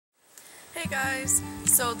Hey guys,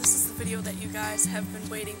 so this is the video that you guys have been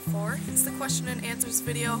waiting for. It's the question and answers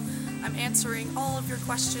video. I'm answering all of your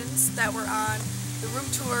questions that were on the room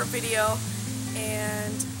tour video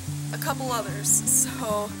and a couple others,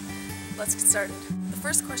 so let's get started. The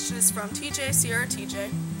first question is from TJ Sierra TJ,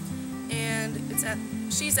 and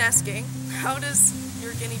she's asking, how does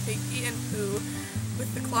your guinea pig eat and poo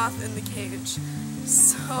with the cloth in the cage?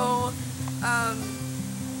 So,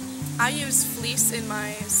 I use fleece in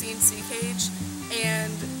my CNC cage,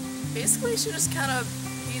 and basically she just kind of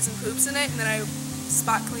pees and poops in it, and then I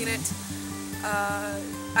spot clean it. I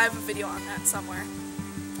have a video on that somewhere.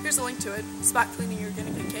 Here's a link to it, spot cleaning your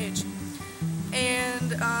guinea pig cage.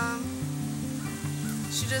 And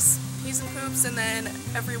she just pees and poops, and then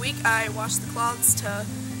every week I wash the cloths to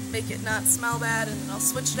make it not smell bad, and then I'll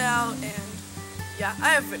switch it out, and yeah, I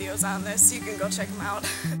have videos on this, you can go check them out.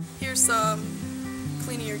 Here's some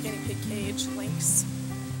cleaning your guinea pig cage links.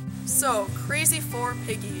 So,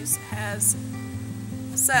 Crazy4Piggies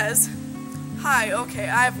says, hi, okay,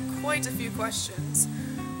 I have quite a few questions.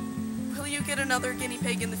 Will you get another guinea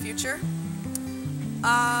pig in the future?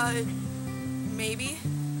 Maybe.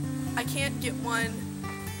 I can't get one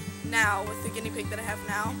now with the guinea pig that I have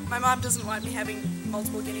now. My mom doesn't want me having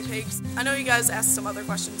multiple guinea pigs. I know you guys asked some other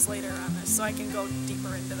questions later on this, so I can go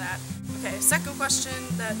deeper into that. Okay, second question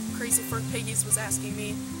that Crazy4Piggies was asking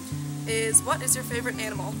me is, what is your favorite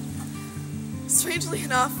animal? Strangely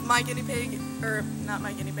enough, my guinea pig, or not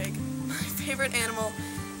my guinea pig, my favorite animal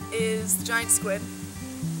is the giant squid,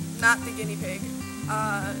 not the guinea pig.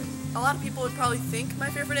 A lot of people would probably think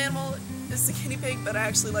my favorite animal is the guinea pig, but I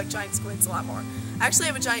actually like giant squids a lot more. I actually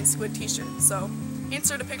have a giant squid t-shirt, so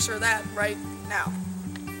insert a picture of that right now.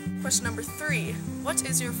 Question number 3, what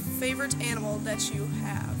is your favorite animal that you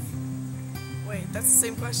have? Wait, that's the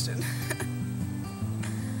same question.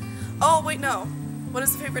 Oh, wait, no. What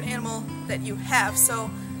is the favorite animal that you have? So,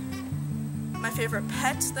 my favorite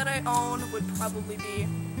pet that I own would probably be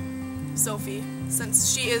Sophie,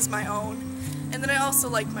 since she is my own. And then I also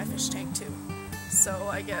like my fish tank, too. So,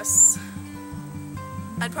 I guess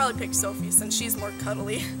I'd probably pick Sophie, since she's more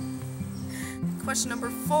cuddly. Question number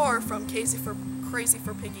 4 from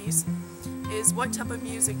Crazy4Piggies is, what type of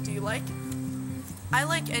music do you like? I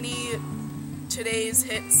like any today's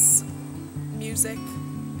hits music,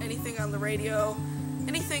 anything on the radio,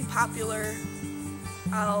 anything popular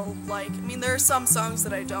I'll like. I mean, there are some songs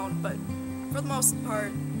that I don't, but for the most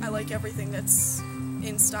part, I like everything that's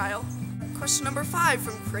in style. Question number 5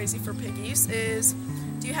 from Crazy4Piggies is,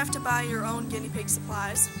 do you have to buy your own guinea pig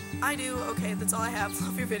supplies? I do. Okay, that's all I have.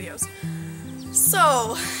 Love your videos.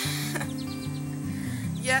 So,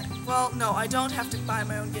 yeah, well, no, I don't have to buy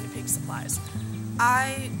my own guinea pig supplies.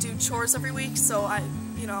 I do chores every week, so I,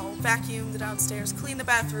 vacuum the downstairs, clean the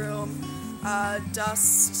bathroom,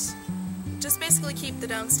 dust, just basically keep the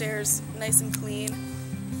downstairs nice and clean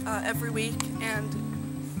every week, and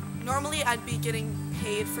normally I'd be getting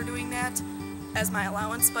paid for doing that as my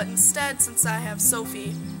allowance, but instead, since I have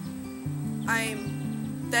Sophie,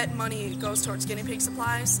 that money goes towards guinea pig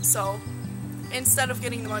supplies, so instead of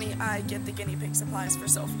getting the money, I get the guinea pig supplies for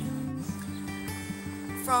Sophie.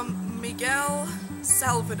 From Miguel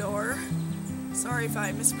Salvador, sorry if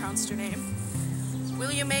I mispronounced your name,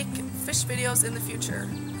 will you make fish videos in the future?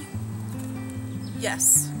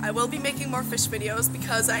 Yes, I will be making more fish videos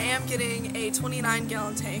because I am getting a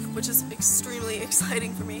 29-gallon tank, which is extremely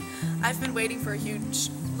exciting for me. I've been waiting for a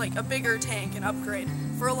bigger tank and upgrade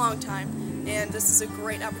for a long time, and this is a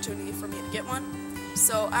great opportunity for me to get one.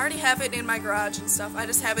 So I already have it in my garage and stuff, I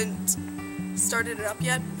just haven't started it up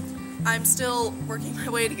yet. I'm still working my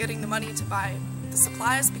way to getting the money to buy the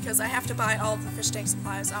supplies because I have to buy all of the fish tank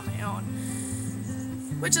supplies on my own,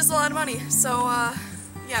 which is a lot of money. So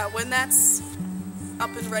yeah, when that's up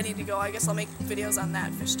and ready to go, I guess I'll make videos on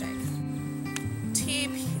that fish tank.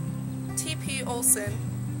 TP Olsen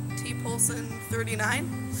 39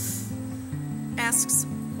 asks,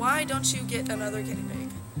 why don't you get another guinea pig?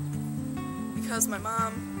 Because my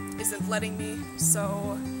mom isn't letting me,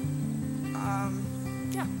 so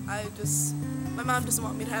yeah, my mom doesn't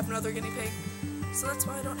want me to have another guinea pig, so that's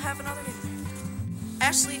why I don't have another guinea pig.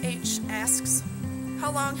 Ashley H asks,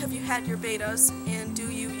 how long have you had your betas, and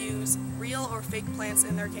do you use real or fake plants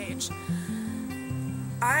in their cage?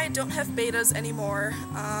 I don't have betas anymore.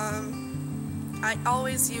 I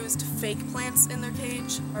always used fake plants in their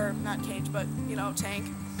cage, or not cage, but,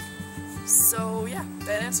 tank. So yeah,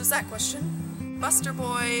 that answers that question.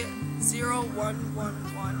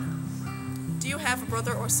 Busterboy0111, do you have a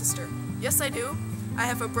brother or sister? Yes, I do. I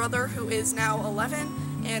have a brother who is now 11,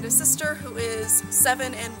 and a sister who is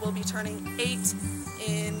 7 and will be turning 8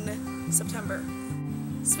 in September.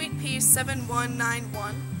 Sweet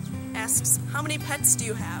SweetPea7191 asks, how many pets do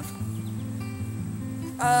you have?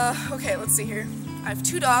 Okay, let's see here. I have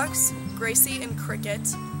 2 dogs, Gracie and Cricket.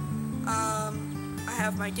 I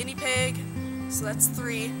have my guinea pig, so that's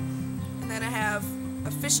 3. And then I have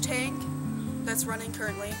a fish tank that's running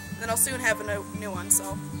currently. And then I'll soon have a new one,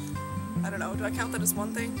 so I don't know. Do I count that as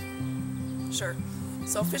one thing? Sure.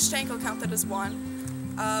 So fish tank, I'll count that as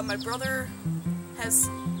 1. My brother has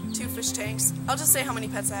 2 fish tanks. I'll just say how many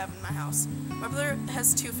pets I have in my house. My brother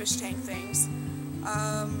has 2 fish tank things.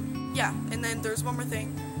 Yeah, and then there's one more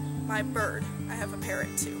thing. My bird. I have a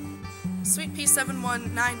parrot too.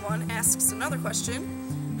 SweetPea7191 asks another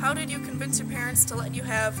question. How did you convince your parents to let you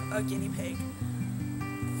have a guinea pig?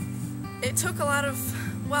 It took a lot of,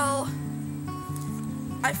 well,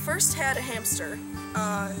 I first had a hamster.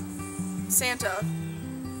 Santa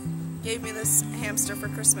gave me this hamster for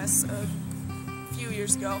Christmas a few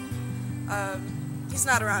years ago. He's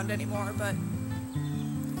not around anymore, but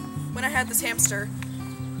when I had this hamster,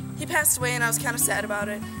 he passed away and I was kind of sad about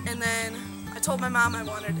it. And then I told my mom I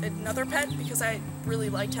wanted another pet because I really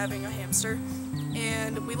liked having a hamster.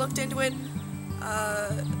 And we looked into it.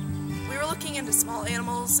 We were looking into small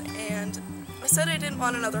animals, and I said I didn't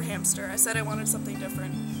want another hamster. I said I wanted something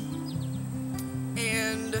different.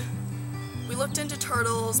 And we looked into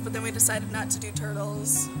turtles, but then we decided not to do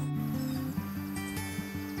turtles.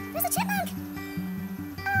 There's a chipmunk!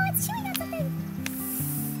 Oh, it's chewing on something.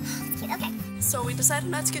 It's cute, okay. So we decided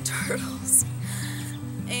not to get turtles.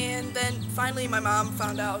 And then finally my mom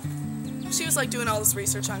found out. She was like doing all this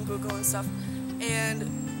research on Google and stuff. And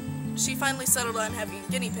she finally settled on having a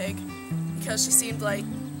guinea pig because she seemed like,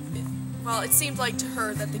 well, it seemed like to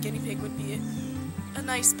her that the guinea pig would be a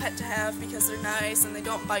nice pet to have because they're nice and they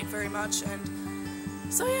don't bite very much. And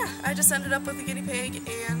so yeah, I just ended up with a guinea pig,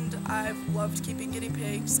 and I've loved keeping guinea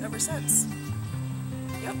pigs ever since.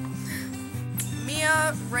 Yep.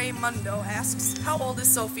 Mia Raymundo asks, how old is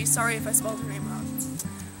Sophie? Sorry if I spelled her name wrong.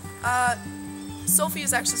 Sophie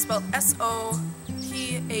is actually spelled S-O-P-H-I-E.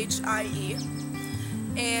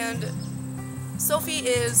 And Sophie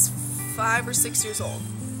is 5 or 6 years old.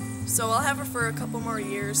 So I'll have her for a couple more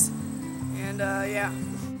years. And yeah.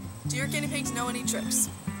 Do your guinea pigs know any tricks?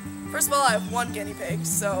 First of all, I have 1 guinea pig,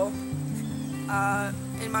 so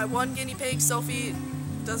in my 1 guinea pig, Sophie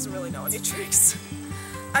doesn't really know any tricks.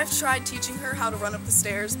 I've tried teaching her how to run up the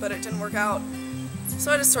stairs, but it didn't work out,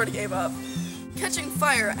 so I just sort of gave up. Catching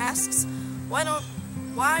Fire asks,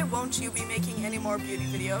 why won't you be making any more beauty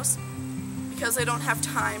videos? Because I don't have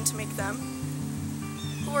time to make them.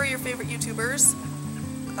 Who are your favorite YouTubers?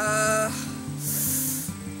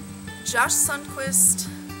 Josh Sundquist,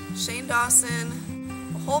 Shane Dawson,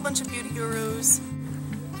 a whole bunch of beauty gurus,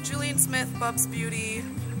 Julian Smith, Bub's Beauty,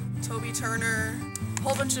 Toby Turner, a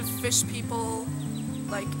whole bunch of fish people,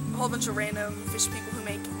 like a whole bunch of random fish people who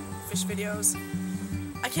make fish videos.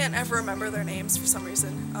 I can't ever remember their names for some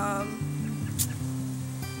reason. I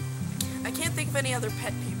can't think of any other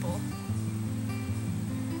pet people.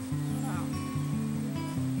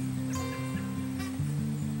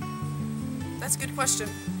 That's a good question.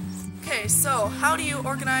 Okay, so how do you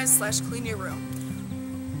organize/clean your room?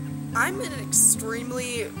 I'm an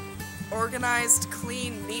extremely organized,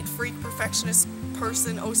 clean, neat freak, perfectionist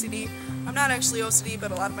person, OCD. I'm not actually OCD,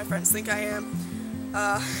 but a lot of my friends think I am.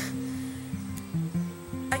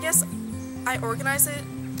 I guess I organize it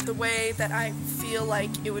the way that I feel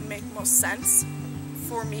like it would make most sense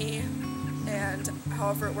for me and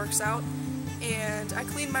however it works out. And I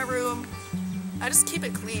clean my room. I just keep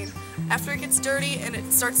it clean. After it gets dirty and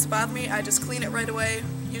it starts to bother me, I just clean it right away,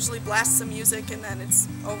 usually blast some music, and then it's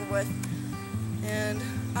over with. And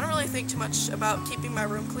I don't really think too much about keeping my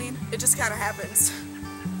room clean. It just kind of happens.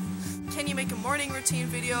 Can you make a morning routine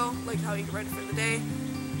video, like how you get ready for the day?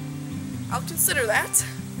 I'll consider that.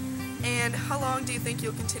 And how long do you think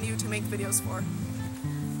you'll continue to make videos for?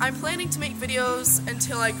 I'm planning to make videos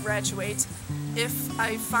until I graduate. If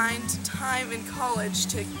I find time in college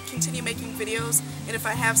to continue making videos, and if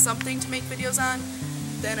I have something to make videos on,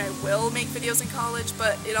 then I will make videos in college,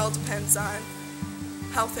 but it all depends on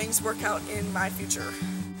how things work out in my future.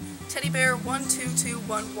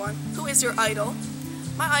 TeddyBear12211, who is your idol?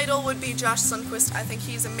 My idol would be Josh Sundquist. I think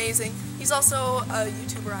he's amazing. He's also a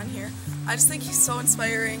YouTuber on here. I just think he's so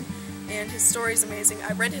inspiring, and his story's amazing.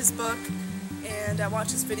 I read his book, and I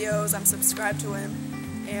watch his videos. I'm subscribed to him,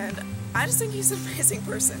 and I just think he's an amazing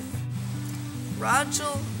person.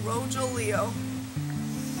 Rogelio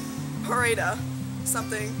Pareda,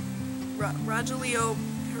 something. Rogelio.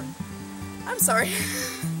 I'm sorry.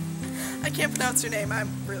 I can't pronounce your name. I'm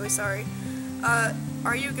really sorry.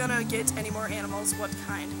 Are you gonna get any more animals? What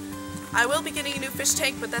kind? I will be getting a new fish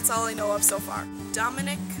tank, but that's all I know of so far.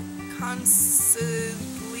 Dominic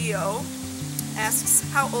Consiglio asks,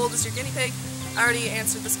 how old is your guinea pig? I already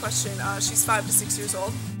answered this question. She's 5 to 6 years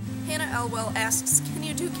old. Hannah Elwell asks, can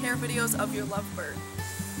you do care videos of your lovebird?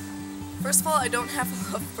 First of all, I don't have a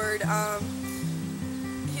lovebird.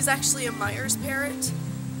 He's actually a Myers parrot,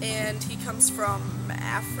 and he comes from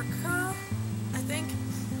Africa, I think.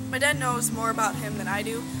 My dad knows more about him than I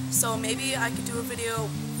do, so maybe I could do a video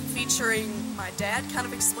featuring my dad, kind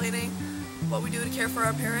of explaining what we do to care for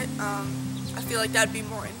our parrot. I feel like that'd be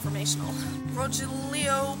more informational.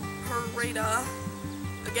 Rogelio Pareda,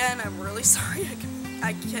 again, I'm really sorry,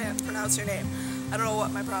 I can't pronounce your name. I don't know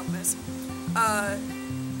what my problem is.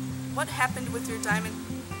 What happened with your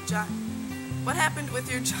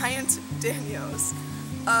giant Danios?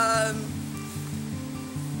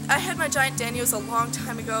 I had my giant Danios a long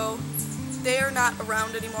time ago. They are not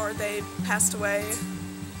around anymore. They passed away.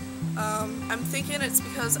 I'm thinking it's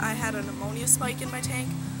because I had a pneumonia spike in my tank,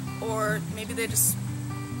 or maybe they just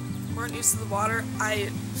weren't used to the water. I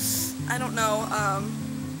don't know. I'm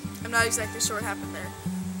not exactly sure what happened there.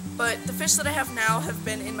 But the fish that I have now have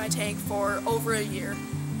been in my tank for over a year.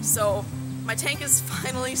 So my tank is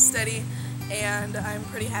finally steady, and I'm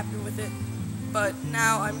pretty happy with it. But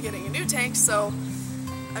now I'm getting a new tank, so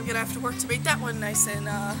I'm gonna have to work to make that one nice and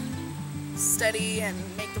steady and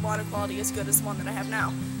make the water quality as good as the one that I have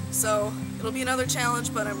now. So it'll be another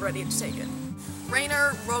challenge, but I'm ready to take it.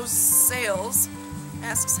 Rainer Rosales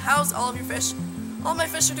asks, how's all of your fish? All my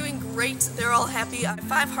fish are doing great. They're all happy. I have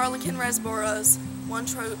 5 Harlequin rasboras, 1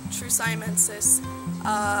 Trusimensis,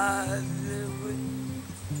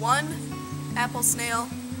 1 apple snail,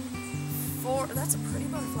 4, that's a pretty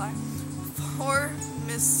butterfly, 4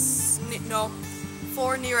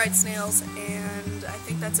 nearite snails, and I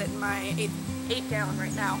think that's it in my 8 gallon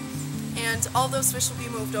right now. And all those fish will be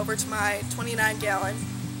moved over to my 29 gallon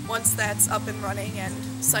once that's up and running and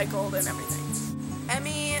cycled and everything.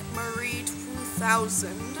 Emmy Marie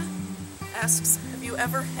 2000 asks, have you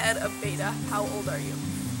ever had a beta? How old are you?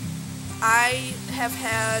 I have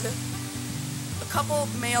had a couple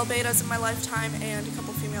male betas in my lifetime and a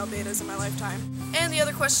couple female betas in my lifetime. And the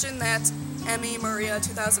other question that Emmy Maria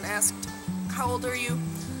 2000 asked, how old are you?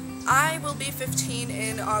 I will be 15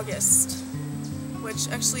 in August, which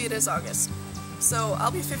actually it is August. So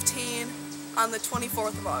I'll be 15 on the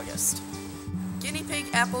 24th of August. Guinea Pig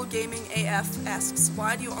Apple Gaming AF asks,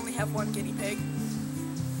 why do you only have 1 guinea pig?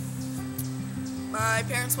 My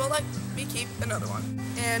parents will let me keep another one.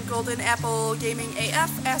 And Golden Apple Gaming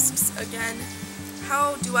AF asks again,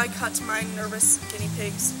 how do I cut my nervous guinea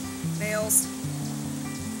pig's nails?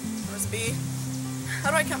 Where's the B?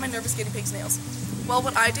 How do I cut my nervous guinea pig's nails? Well,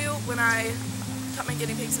 what I do when I cut my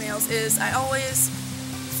guinea pig's nails is I always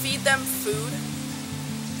feed them food.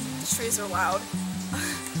 The trees are loud.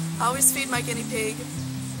 I always feed my guinea pig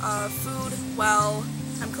food while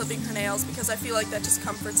I'm clipping her nails because I feel like that just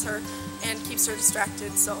comforts her and keeps her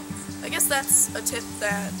distracted. So I guess that's a tip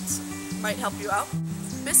that might help you out.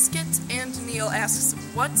 Biscuit and Neil asks,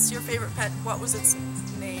 what's your favorite pet? What was its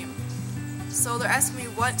name? So they're asking me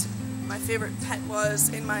what my favorite pet was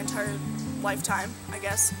in my entire lifetime, I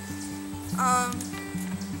guess.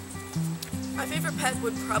 My favorite pet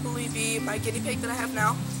would probably be my guinea pig that I have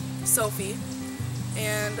now, Sophie.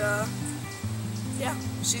 And yeah,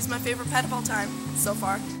 she's my favorite pet of all time so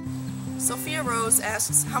far. Sophia Rose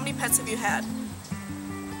asks, how many pets have you had?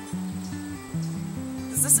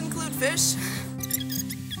 Does this include fish?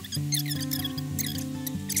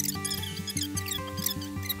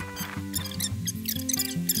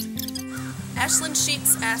 Ashlyn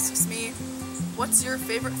Sheets asks me, what's your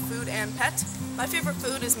favorite food and pet? My favorite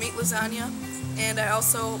food is meat lasagna, and I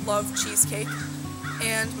also love cheesecake.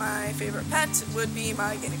 And my favorite pet would be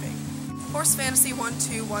my guinea pig. Horse Fantasy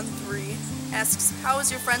 1213 asks, how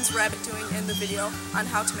is your friend's rabbit doing in the video on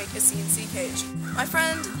how to make a CNC cage? My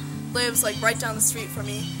friend lives like right down the street from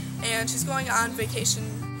me, and she's going on vacation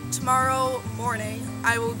tomorrow morning.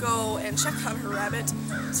 I will go and check on her rabbit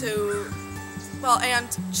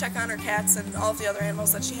and check on her cats and all of the other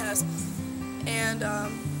animals that she has. And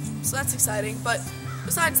so that's exciting, but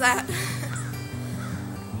besides that,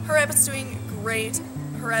 her rabbit's doing great.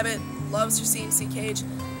 Her rabbit loves her CNC cage.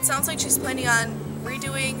 It sounds like she's planning on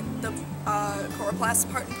redoing the coroplast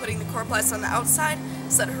part and putting the coroplast on the outside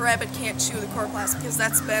so that her rabbit can't chew the coroplast, because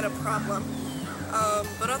that's been a problem.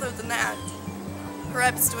 But other than that, her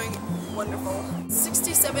rabbit's doing wonderful.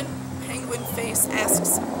 67 Penguin Face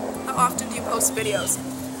asks, how often do you post videos?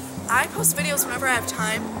 I post videos whenever I have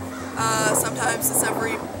time. Sometimes it's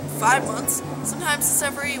every 5 months, sometimes it's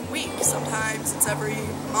every week, sometimes it's every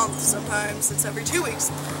month, sometimes it's every 2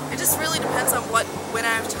 weeks. It just really depends on when I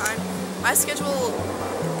have time. My schedule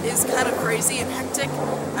is kind of crazy and hectic.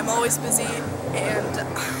 I'm always busy, and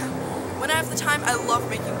when I have the time, I love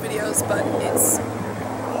making videos, but it's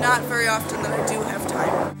not very often that I do have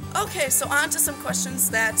time. Okay, so on to some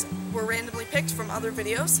questions that were randomly picked from other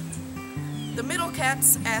videos. The Middle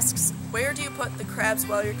Cats asks, where do you put the crabs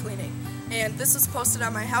while you're cleaning? And this was posted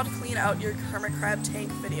on my How to Clean Out Your Hermit Crab Tank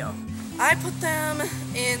video. I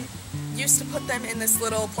used to put them in this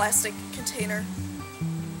little plastic container.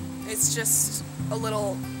 It's just a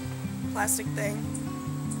little plastic thing.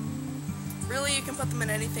 Really, you can put them in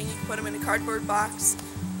anything. You can put them in a cardboard box.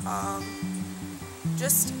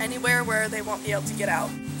 Just anywhere where they won't be able to get out.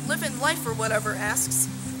 Live in Life or Whatever asks,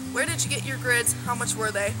 where did you get your grids? How much were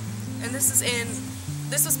they? And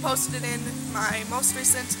this was posted in my most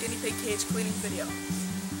recent guinea pig cage cleaning video.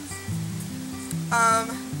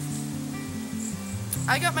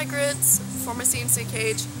 I got my grids for my CNC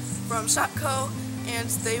cage from Shopco, and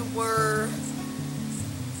they were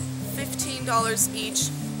 $15 each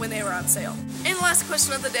when they were on sale. And the last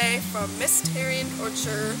question of the day from Miss Tarian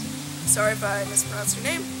Orchard. Sorry if I mispronounced your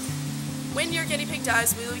name. When your guinea pig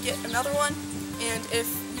dies, will you get another one? And if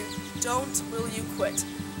you don't, will you quit?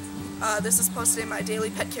 This is posted in my daily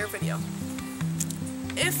pet care video.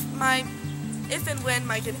 If and when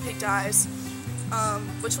my guinea pig dies,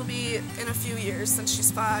 which will be in a few years since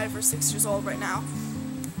she's 5 or 6 years old right now,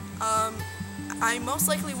 I most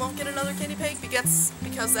likely won't get another guinea pig because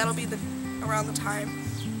that'll be around the time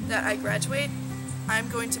that I graduate. I'm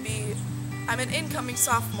an incoming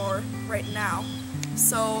sophomore right now,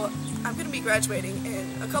 so I'm going to be graduating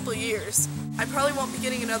in a couple of years. I probably won't be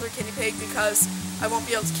getting another guinea pig because I won't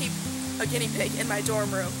be able to keep a guinea pig in my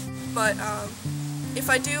dorm room. But if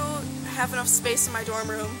I do have enough space in my dorm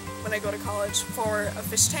room when I go to college for a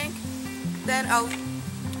fish tank, then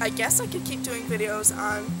I guess I could keep doing videos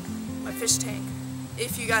on my fish tank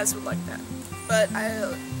if you guys would like that. But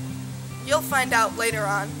you'll find out later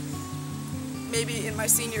on, maybe in my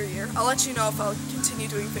senior year. I'll let you know if I'll continue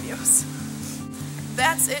doing videos.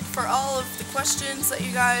 That's it for all of the questions that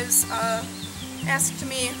you guys asked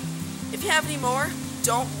me. If you have any more,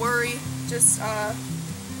 don't worry. Just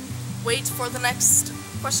wait for the next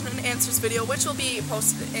question and answers video, which will be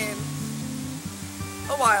posted in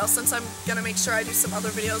a while, since I'm gonna make sure I do some other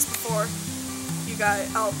videos before you guys.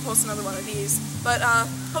 I'll post another one of these. But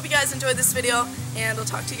hope you guys enjoyed this video, and I'll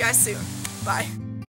talk to you guys soon. Bye.